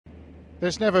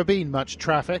There's never been much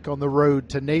traffic on the road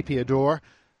to Naypyidaw,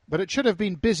 but it should have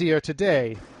been busier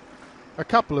today. A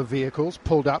couple of vehicles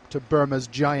pulled up to Burma's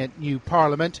giant new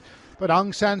parliament, but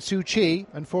Aung San Suu Kyi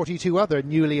and 42 other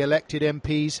newly elected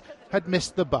MPs had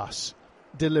missed the bus,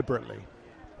 deliberately.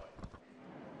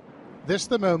 This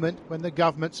the moment when the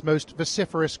government's most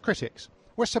vociferous critics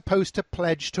were supposed to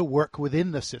pledge to work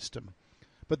within the system.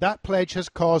 But that pledge has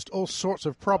caused all sorts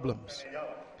of problems.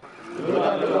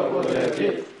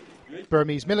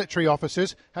 Burmese military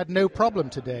officers had no problem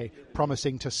today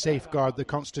promising to safeguard the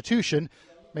constitution.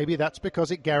 Maybe that's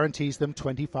because it guarantees them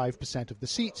 25% of the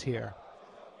seats here.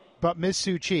 But Ms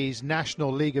Suu Kyi's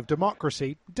National League of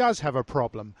Democracy does have a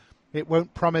problem. It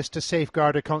won't promise to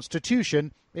safeguard a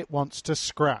constitution, it wants to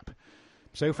scrap.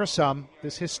 So for some,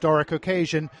 this historic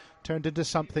occasion turned into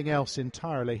something else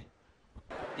entirely.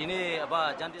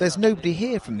 There's nobody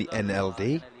here from the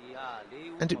NLD,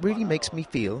 and it really makes me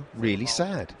feel really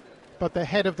sad. But the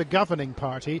head of the governing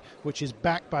party, which is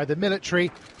backed by the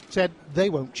military, said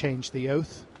they won't change the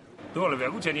oath.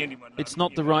 It's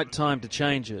not the right time to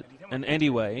change it. And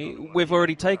anyway, we've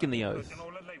already taken the oath.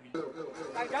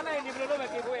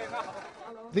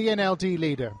 The NLD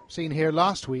leader, seen here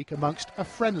last week amongst a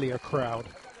friendlier crowd.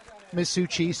 Ms Suu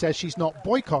Kyi says she's not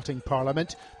boycotting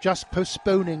Parliament, just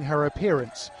postponing her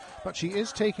appearance. But she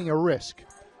is taking a risk.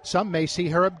 Some may see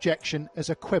her objection as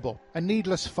a quibble, a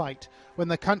needless fight, when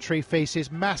the country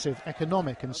faces massive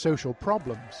economic and social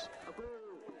problems.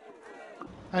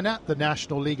 And at the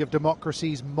National League of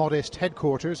Democracy's modest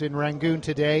headquarters in Rangoon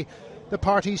today, the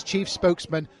party's chief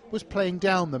spokesman was playing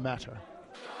down the matter.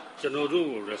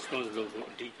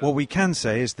 What we can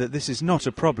say is that this is not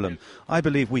a problem. I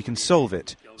believe we can solve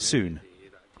it soon.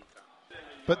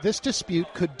 But this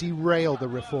dispute could derail the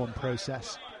reform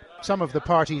process. Some of the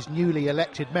party's newly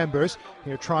elected members,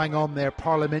 here trying on their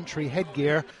parliamentary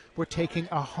headgear, were taking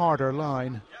a harder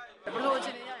line.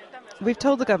 We've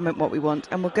told the government what we want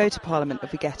and we'll go to Parliament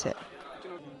if we get it.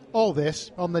 All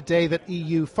this on the day that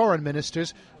EU foreign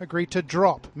ministers agreed to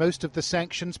drop most of the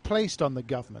sanctions placed on the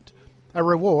government, a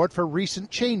reward for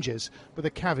recent changes with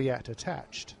a caveat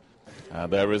attached.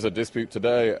 There is a dispute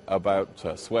today about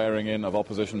swearing in of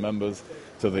opposition members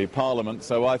to the Parliament,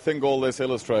 so I think all this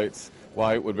illustrates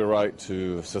why it would be right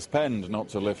to suspend, not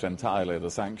to lift entirely,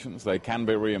 the sanctions. They can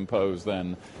be reimposed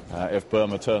then if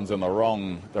Burma turns in the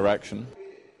wrong direction.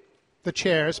 The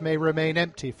chairs may remain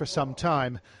empty for some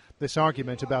time. This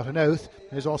argument about an oath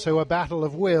is also a battle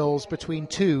of wills between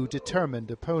two determined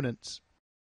opponents.